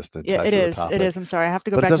consistent. Yeah, it is. It is. I'm sorry. I have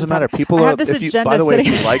to go back. But it doesn't matter. People are. If you, by the way, if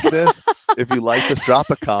you like this,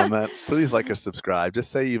 drop a comment. Please like or subscribe.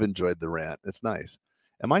 Just say you've enjoyed the rant. It's nice.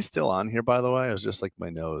 Am I still on here, by the way? Or is just like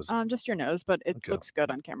my nose? Just your nose, but it looks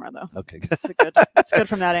good on camera, though. Okay, it's good. It's good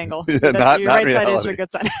from that angle. Yeah, not right reality. Side is your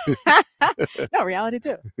good side. No, reality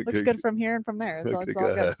too. Looks good from here and from there. It's all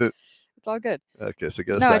good. It's all good. Okay, so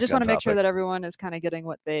get us No, back I just want to make sure that everyone is kind of getting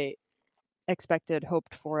what they expected,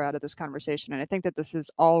 hoped for out of this conversation. And I think that this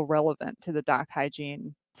is all relevant to the doc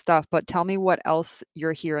hygiene stuff. But tell me what else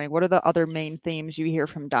you're hearing. What are the other main themes you hear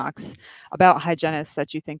from docs about hygienists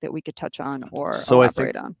that you think that we could touch on or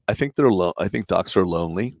elaborate on? I think they're I think docs are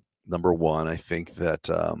lonely. Number one, I think that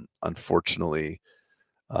unfortunately,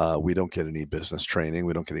 we don't get any business training.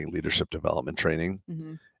 We don't get any leadership development training.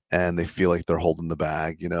 And they feel like they're holding the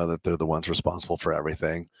bag, that they're the ones responsible for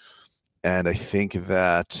everything. And I think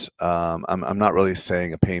that I'm not really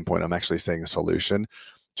saying a pain point. I'm actually saying a solution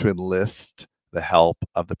to enlist the help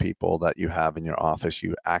of the people that you have in your office.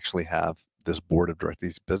 You actually have this board of directors,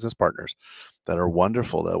 these business partners that are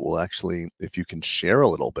wonderful, that will actually, if you can share a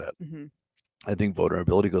little bit, I think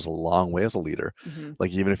vulnerability goes a long way as a leader.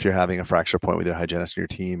 Like even if you're having a fracture point with your hygienist and your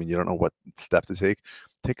team and you don't know what step to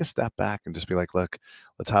take a step back and just be like, look,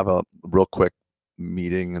 let's have a real quick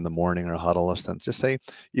meeting in the morning or a huddle or something. Just say,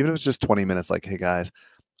 even if it's just 20 minutes, like, hey guys,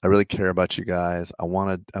 I really care about you guys. I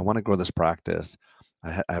want to grow this practice.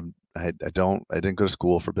 I didn't go to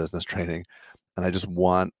school for business training, and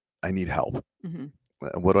I need help.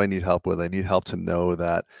 What do I need help with? I need help to know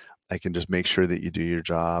that I can just make sure that you do your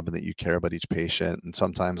job and that you care about each patient. And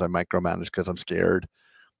sometimes I micromanage because I'm scared,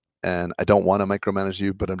 and I don't want to micromanage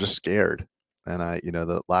you, but I'm just scared. And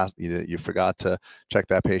you forgot to check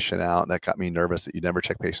that patient out. And that got me nervous that you never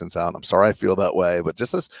check patients out. I'm sorry I feel that way, but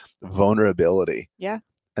just this vulnerability. Yeah.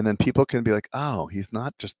 And then people can be like, oh, he's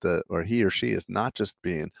not just or he or she is not just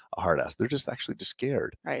being a hard ass. They're just actually just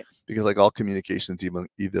scared. Right. Because like all communications,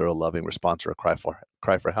 either a loving response or a cry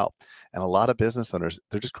for help. And a lot of business owners,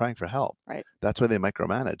 they're just crying for help. Right. That's why they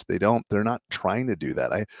micromanage. They're not trying to do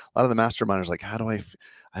that. A lot of the masterminders like, I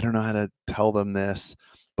don't know how to tell them this.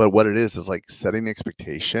 But what it is like setting the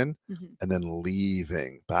expectation and then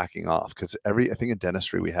leaving, backing off. Because I think in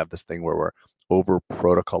dentistry, we have this thing where we're over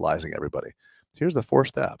protocolizing everybody. Here's the 4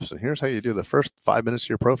 steps, and here's how you do the first 5 minutes of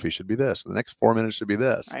your prophy should be this. The next 4 minutes should be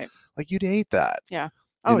this. Right. Like you'd hate that. Yeah.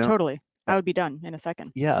 Oh, totally. I would be done in a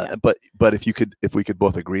second. Yeah. But if we could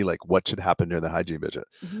both agree, like what should happen during the hygiene visit,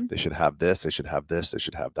 they should have this, they should have this, they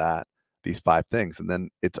should have that. These 5 things, and then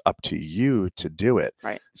it's up to you to do it.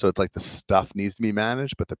 Right. So it's like the stuff needs to be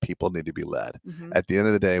managed, but the people need to be led. At the end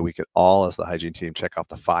of the day, we could all, as the hygiene team, check off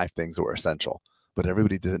the 5 things that were essential, but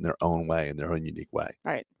everybody did it in their own way, in their own unique way.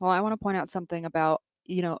 Right. Well, I want to point out something about,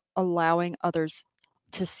 allowing others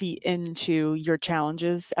to see into your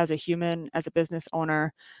challenges as a human, as a business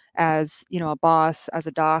owner, as, a boss, as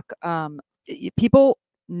a doc. People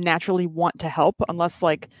naturally want to help unless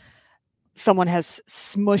like someone has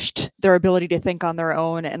smushed their ability to think on their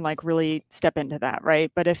own and like really step into that, right?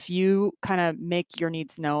 But if you kind of make your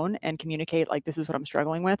needs known and communicate like, this is what I'm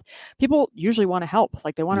struggling with, people usually want to help.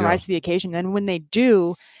 Like they want to rise to the occasion. Then when they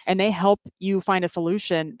do and they help you find a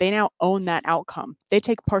solution, they now own that outcome. They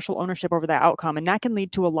take partial ownership over that outcome, and that can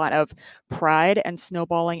lead to a lot of pride and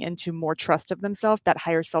snowballing into more trust of themselves, that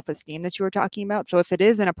higher self-esteem that you were talking about. So if it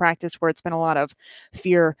is in a practice where it's been a lot of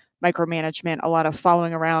fear, micromanagement, a lot of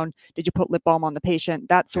following around, did you put lip balm on the patient,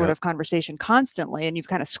 that sort of conversation constantly, and you've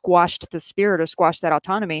kind of squashed the spirit or squashed that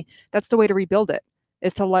autonomy, that's the way to rebuild it,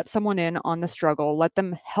 is to let someone in on the struggle, let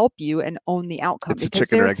them help you and own the outcome. It's a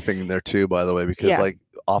chicken or egg thing in there too, by the way, because like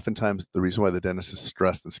oftentimes the reason why the dentist is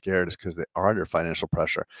stressed and scared is because they are under financial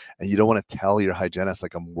pressure, and you don't want to tell your hygienist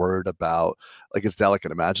like, I'm worried about, like, it's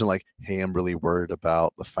delicate. Imagine like, hey, I'm really worried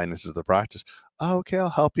about the finances of the practice. Oh, okay, I'll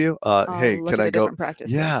help you. Hey, can I go?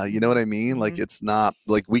 Yeah, you know what I mean? Like, it's not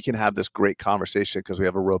like we can have this great conversation because we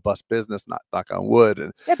have a robust business, not knock on wood.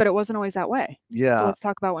 And yeah, but it wasn't always that way. Yeah. So let's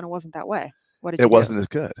talk about when it wasn't that way. What did you do? It wasn't as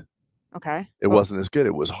good. Okay. It wasn't as good.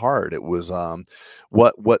 It was hard. It was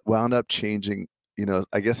what wound up changing,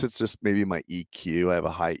 I guess it's just maybe my EQ. I have a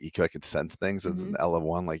high EQ. I can sense things as an L of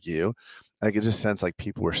 1 like you. And I could just sense like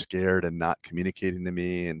people were scared and not communicating to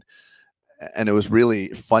me. And it was really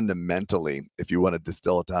fundamentally, if you want to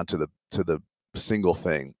distill it down to the single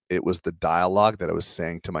thing, it was the dialogue that I was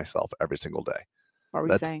saying to myself every single day. What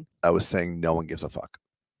were you saying? I was saying no one gives a fuck.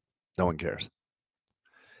 No one cares.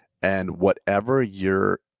 And whatever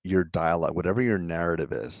your dialogue, whatever your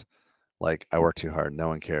narrative is, like I work too hard, no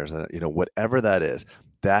one cares, whatever that is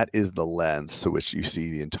the lens to which you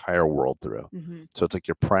see the entire world through. So it's like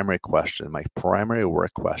your primary question. My primary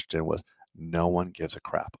work question was, no one gives a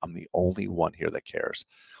crap. I'm the only one here that cares.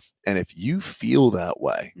 And if you feel that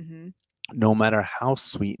way, no matter how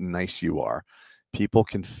sweet and nice you are, people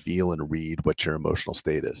can feel and read what your emotional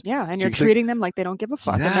state is. Yeah, and so you're treating them like they don't give a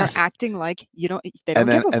fuck, and they're acting like they don't give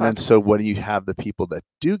a fuck. And then so what do you have the people that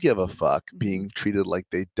do give a fuck being treated like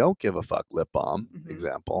they don't give a fuck? Lip balm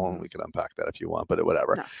example, and we can unpack that if you want, but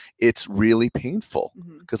whatever. No. It's really painful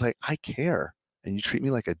because I care, and you treat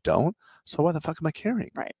me like I don't. So why the fuck am I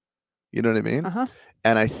caring? Right. You know what I mean?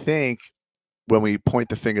 And I think when we point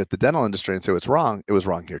the finger at the dental industry and say it's wrong, it was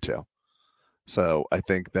wrong here too. So I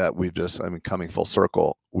think that coming full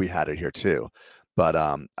circle, we had it here too. But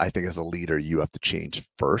I think as a leader, you have to change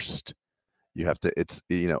first. You have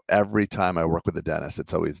to, every time I work with a dentist,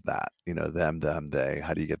 it's always that, them, they,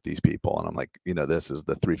 how do you get these people? And I'm like, this is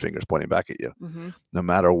the three fingers pointing back at you, no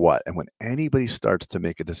matter what. And when anybody starts to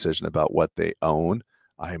make a decision about what they own,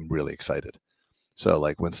 I'm really excited. So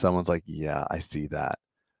like when someone's like, yeah, I see that.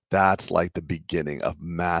 That's like the beginning of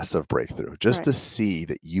massive breakthrough, just to see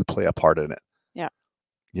that you play a part in it. Yeah.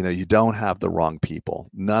 You don't have the wrong people.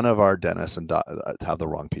 None of our dentists have the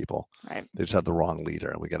wrong people. Right. They just have the wrong leader,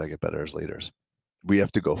 and we got to get better as leaders. We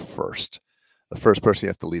have to go first. The first person you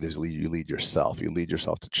have to lead is you lead yourself. You lead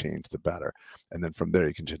yourself to change the better. And then from there,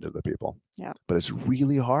 you can change other people. Yeah. But it's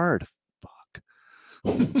really hard. Fuck.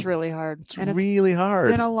 It's really hard. It's really hard.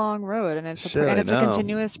 It's been a long road, and it's a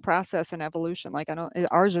continuous process and evolution. Like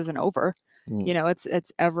ours isn't over.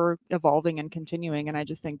 It's ever evolving and continuing, and I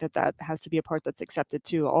just think that has to be a part that's accepted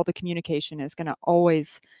too. All the communication is going to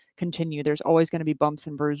always continue. There's always going to be bumps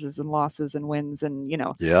and bruises and losses and wins and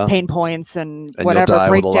pain points and whatever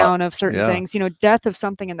breakdown of certain things. Death of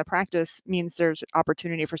something in the practice means there's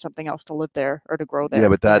opportunity for something else to live there or to grow there. Yeah,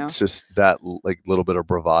 but that's just that like little bit of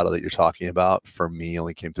bravado that you're talking about for me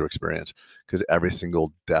only came through experience, because every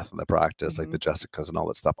single death in the practice, like the Jessicas and all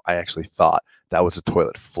that stuff, I actually thought that was a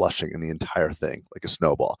toilet flushing in the entire thing, like a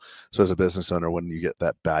snowball. So as a business owner, when you get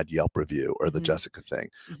that bad Yelp review or the Jessica thing,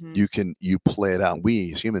 you play it out. And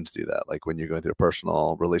we as humans do that. Like when you're going through a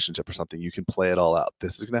personal relationship or something, you can play it all out.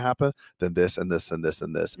 This is going to happen, then this and this and this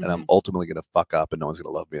and this, and I'm ultimately going to fuck up, and no one's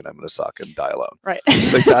going to love me, and I'm going to suck and die alone. Right.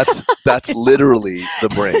 Like that's literally the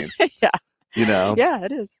brain. Yeah. Yeah,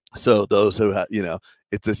 it is. So those who have,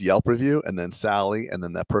 it's this Yelp review, and then Sally, and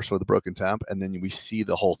then that person with the broken temp, and then we see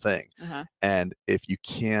the whole thing. And if you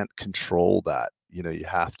can't control that, you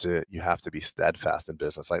have to be steadfast in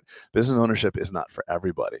business. Like business ownership is not for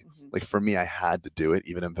everybody. Like for me, I had to do it,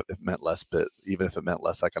 even if it meant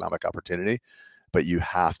less economic opportunity. But you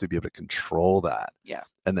have to be able to control that. Yeah.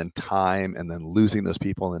 And then time, and then losing those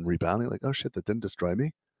people, and then rebounding. Like, oh shit, that didn't destroy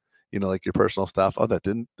me. Like your personal stuff. Oh, that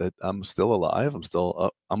I'm still alive.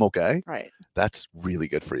 I'm okay. Right. That's really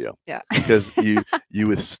good for you. Yeah. Because you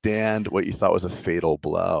withstand what you thought was a fatal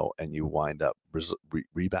blow, and you wind up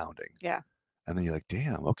rebounding. Yeah. And then you're like,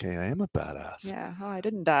 damn, okay, I am a badass. Yeah. Oh, I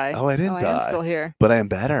didn't die. Oh, I didn't die. I'm still here. But I am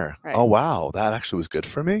better. Right. Oh, wow. That actually was good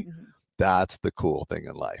for me. That's the cool thing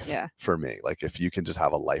in life. Yeah. For me. Like if you can just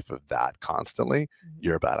have a life of that constantly,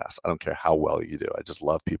 you're a badass. I don't care how well you do. I just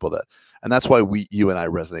love people and that's why you and I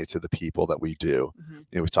resonate to the people that we do.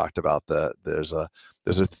 We talked about there's a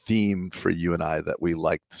theme for you and I that we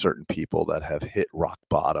like certain people that have hit rock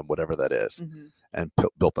bottom, whatever that is, and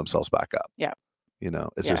built themselves back up. Yeah.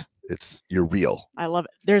 It's you're real. I love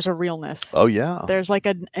it. There's a realness. Oh yeah. There's like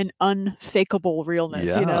an unfakeable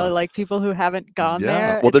realness, like people who haven't gone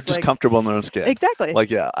there. Well, they're just comfortable in their own skin. Exactly.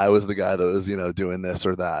 Like, I was the guy that was, doing this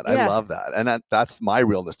or that. I love that. And that's my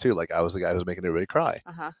realness too. Like I was the guy who was making everybody cry.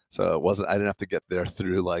 So I didn't have to get there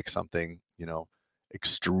through like something,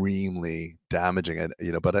 extremely damaging,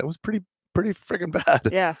 and but it was pretty freaking bad.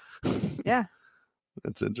 Yeah. Yeah.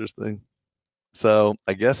 That's interesting. So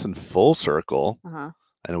I guess in full circle,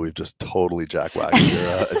 I know we've just totally jackwagged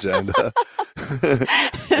your agenda.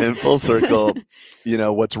 In full circle,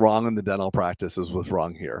 what's wrong in the dental practice is what's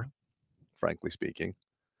wrong here, frankly speaking.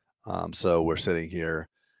 So we're sitting here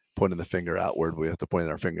pointing the finger outward. We have to point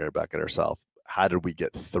our finger back at ourselves. How did we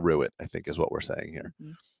get through it, I think is what we're saying here.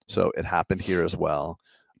 So it happened here as well.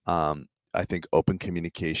 I think open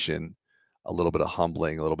communication, a little bit of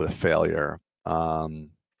humbling, a little bit of failure,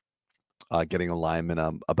 getting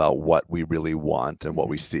alignment about what we really want and what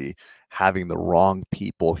we see, having the wrong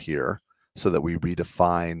people here so that we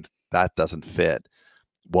redefined that doesn't fit.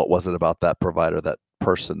 What was it about that provider that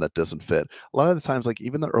person that doesn't fit. A lot of the times, like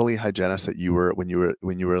even the early hygienists that you were when you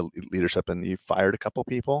were leadership and you fired a couple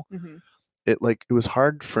people, it was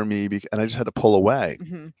hard for me, and I just had to pull away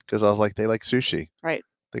because I was like, they like sushi, right?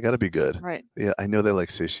 They got to be good, right? Yeah, I know they like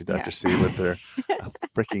sushi, Dr. C, but they're a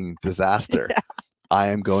freaking disaster. Yeah. I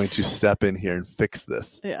am going to step in here and fix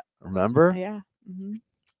this. Yeah. Remember? Yeah.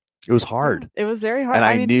 It was hard. Yeah, it was very hard. And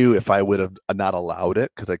I knew if I would have not allowed it,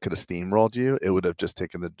 because I could have steamrolled you, it would have just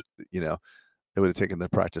taken the, it would have taken the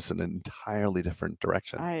practice in an entirely different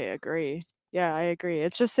direction. I agree. Yeah, I agree.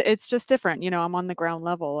 It's just different. I'm on the ground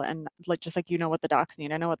level, and just like what the docs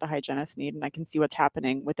need, I know what the hygienists need, and I can see what's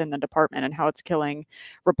happening within the department and how it's killing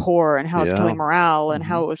rapport and how it's killing morale and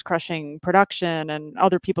how it was crushing production and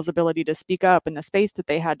other people's ability to speak up and the space that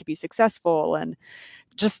they had to be successful, and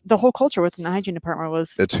just the whole culture within the hygiene department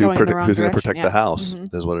was who's going to protect the house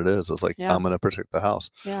is what it is. It's like, I'm going to protect the house.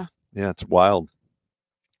 Yeah. It's wild.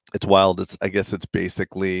 It's wild. I guess it's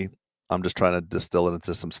basically, I'm just trying to distill it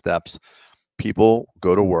into some steps. People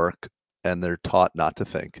go to work and they're taught not to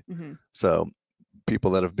think. So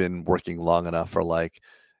people that have been working long enough are like,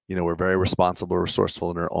 we're very responsible,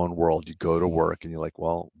 resourceful in our own world. You go to work and you're like,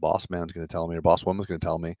 well, boss man's going to tell me or boss woman's going to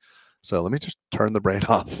tell me. So let me just turn the brain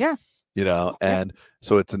off. Yeah. And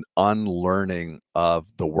so it's an unlearning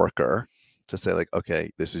of the worker to say like, okay,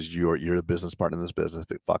 this is you're a business partner in this business.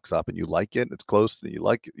 If it fucks up and you like it, it's close and you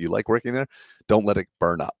like working there, don't let it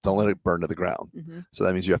burn up. Don't let it burn to the ground. So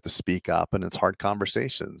that means you have to speak up, and it's hard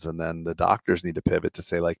conversations. And then the doctors need to pivot to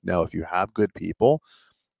say like, no, if you have good people,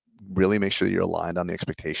 really make sure you're aligned on the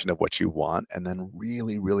expectation of what you want, and then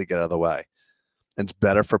really, really get out of the way. And it's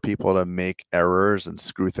better for people to make errors and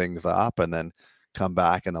screw things up and then come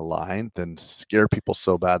back and align than scare people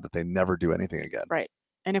so bad that they never do anything again. Right.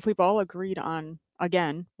 And if we've all agreed on,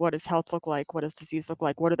 again, what does health look like? What does disease look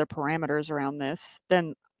like? What are the parameters around this?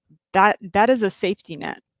 Then that is a safety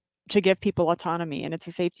net to give people autonomy. And it's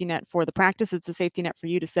a safety net for the practice. It's a safety net for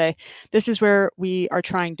you to say, this is where we are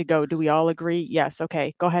trying to go. Do we all agree? Yes.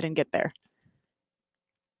 Okay, go ahead and get there.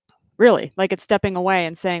 Really, like it's stepping away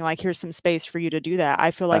and saying like, here's some space for you to do that.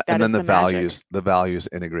 I feel like that is the magic. The values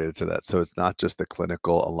integrated to that. So it's not just the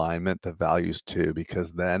clinical alignment, the values too,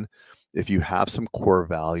 because then if you have some core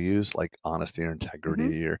values like honesty or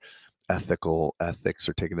integrity or ethics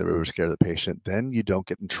or taking the rigorous care of the patient, then you don't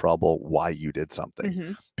get in trouble why you did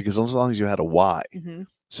something, because as long as you had a why.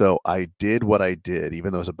 So I did what I did,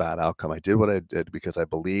 even though it was a bad outcome. I did what I did because I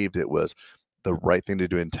believed it was the right thing to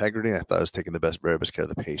do, integrity. I thought I was taking the very best care of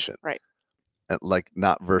the patient. Right. And like,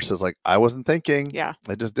 not versus like, I wasn't thinking. Yeah.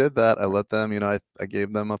 I just did that. I let them, I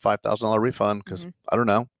gave them a $5,000 refund because I don't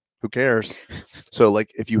know, who cares? So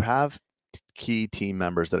like, if you have key team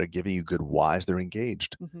members that are giving you good whys, they're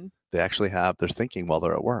engaged. They actually they're thinking while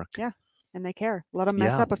they're at work. Yeah. And they care. Let them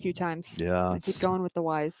mess up a few times. Yeah. And keep going with the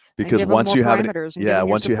whys. Because once you have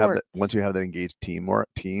once you have that engaged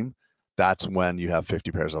team, that's when you have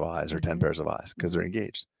 50 pairs of eyes or 10 pairs of eyes, because they're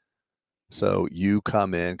engaged. So you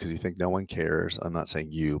come in because you think no one cares. I'm not saying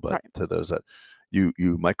you, but to those that you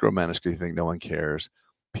micromanage because you think no one cares.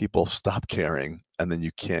 People stop caring, and then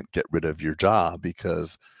you can't get rid of your job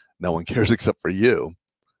because no one cares except for you.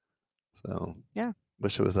 So yeah,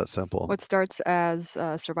 wish it was that simple. What starts as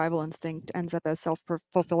survival instinct ends up as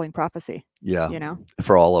self-fulfilling prophecy. Yeah,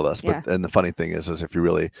 for all of us. But and the funny thing is if you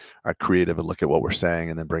really are creative and look at what we're saying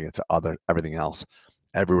and then bring it to everything else,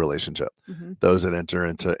 every relationship, those that enter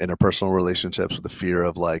into interpersonal relationships with the fear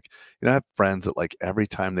of like, I have friends that like every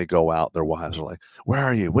time they go out, their wives are like, "Where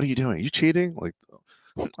are you? What are you doing? Are you cheating?" Like,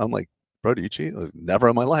 I'm like, "Bro, do you cheat?" Like, never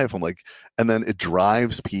in my life. I'm like, and then it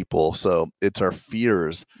drives people. So it's our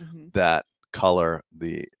fears that color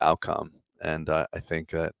the outcome. And I think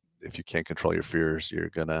that if you can't control your fears, you're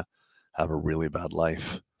gonna have a really bad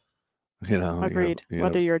life. Agreed.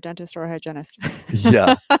 Whether you're a dentist or a hygienist.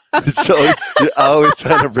 Yeah. So you're always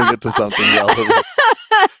trying to bring it to something relevant.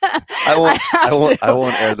 I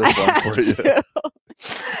won't air this one for you.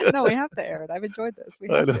 No, we have to air it. I've enjoyed this.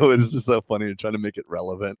 I know, it's just so funny. You're trying to make it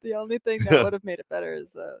relevant. The only thing that would have made it better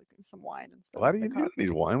is some wine and stuff. Why do you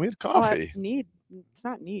need wine? We had coffee. It's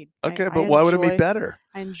not need. Okay, but why would it be better?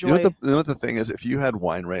 I enjoy. You know what the thing is? If you had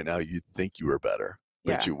wine right now, you'd think you were better,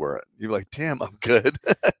 but you weren't. You're like, damn, I'm good.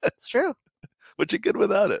 It's true. But you're good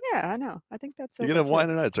without it. Yeah, I know. I think that's so. You're gonna have wine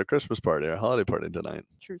tonight. It's our Christmas party, our holiday party tonight.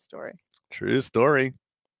 True story. True story.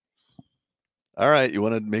 All right, you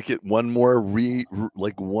want to make it one more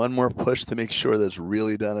push to make sure that's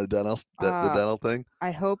really done the dental thing?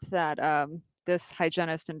 I hope that this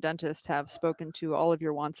hygienist and dentist have spoken to all of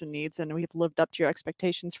your wants and needs, and we've lived up to your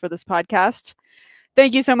expectations for this podcast.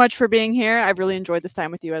 Thank you so much for being here. I've really enjoyed this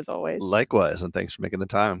time with you as always. Likewise, and thanks for making the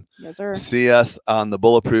time. Yes, sir. See us on the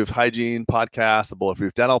Bulletproof Hygiene podcast, the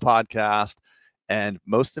Bulletproof Dental podcast, and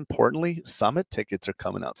most importantly, Summit tickets are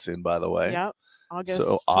coming out soon, by the way. Yep. August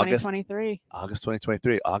 2023. August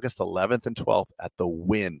 2023, August 11th and 12th at the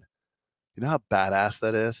Wynn. You know how badass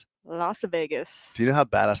that is? Las Vegas. Do you know how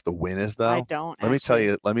badass the Wynn is, though? I don't. Let me tell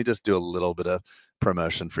you, let me just do a little bit of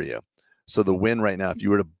promotion for you. So the Wynn right now, if you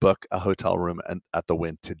were to book a hotel room at the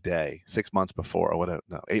Wynn today, 6 months before, or whatever,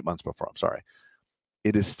 no, 8 months before, I'm sorry,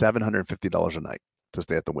 it is $750 a night to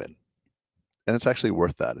stay at the Wynn. And it's actually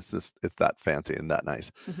worth that. It's that fancy and that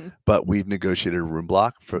nice. But we've negotiated a room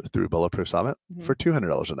block through Bulletproof Summit for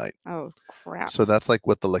 $200 a night. Oh, crap. So that's like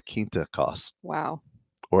what the La Quinta costs. Wow.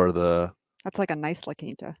 Or the... That's like a nice La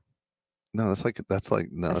Quinta. No, that's like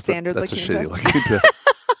no, a standard that's La a Quinta? shitty La Quinta.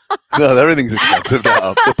 No, everything's expensive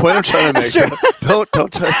now. The point I'm trying to make, don't try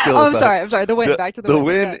to steal I'm sorry. The Wynn, back to the Wynn. The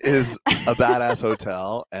Wynn is a badass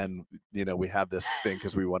hotel, and we have this thing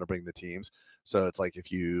because we want to bring the teams. So it's like if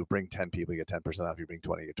you bring 10 people, you get 10% off. You bring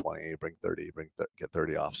 20, you get 20. You bring 30, you get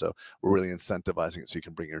 30 off. So we're really incentivizing it so you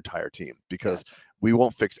can bring your entire team, because we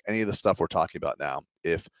won't fix any of the stuff we're talking about now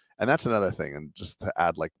and that's another thing. And just to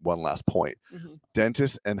add like one last point,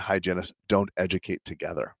 dentists and hygienists don't educate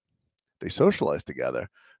together. They socialize together.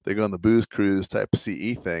 They go on the booze cruise type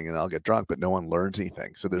CE thing and I'll get drunk, but no one learns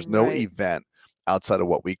anything. So there's no event outside of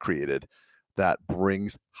what we created that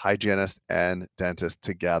brings hygienists and dentists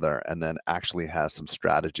together and then actually has some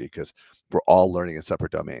strategy, because we're all learning in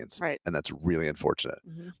separate domains. Right. And that's really unfortunate.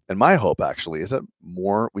 And my hope actually is that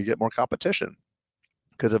we get more competition.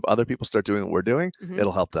 Because if other people start doing what we're doing,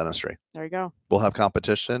 it'll help dentistry. There you go. We'll have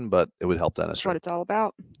competition, but it would help dentistry. That's what it's all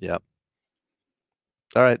about. Yep.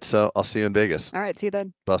 All right. So I'll see you in Vegas. All right. See you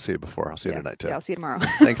then. But I'll see you before. I'll see you tonight too. Yeah, I'll see you tomorrow.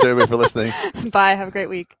 Thanks everybody for listening. Bye. Have a great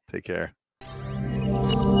week. Take care.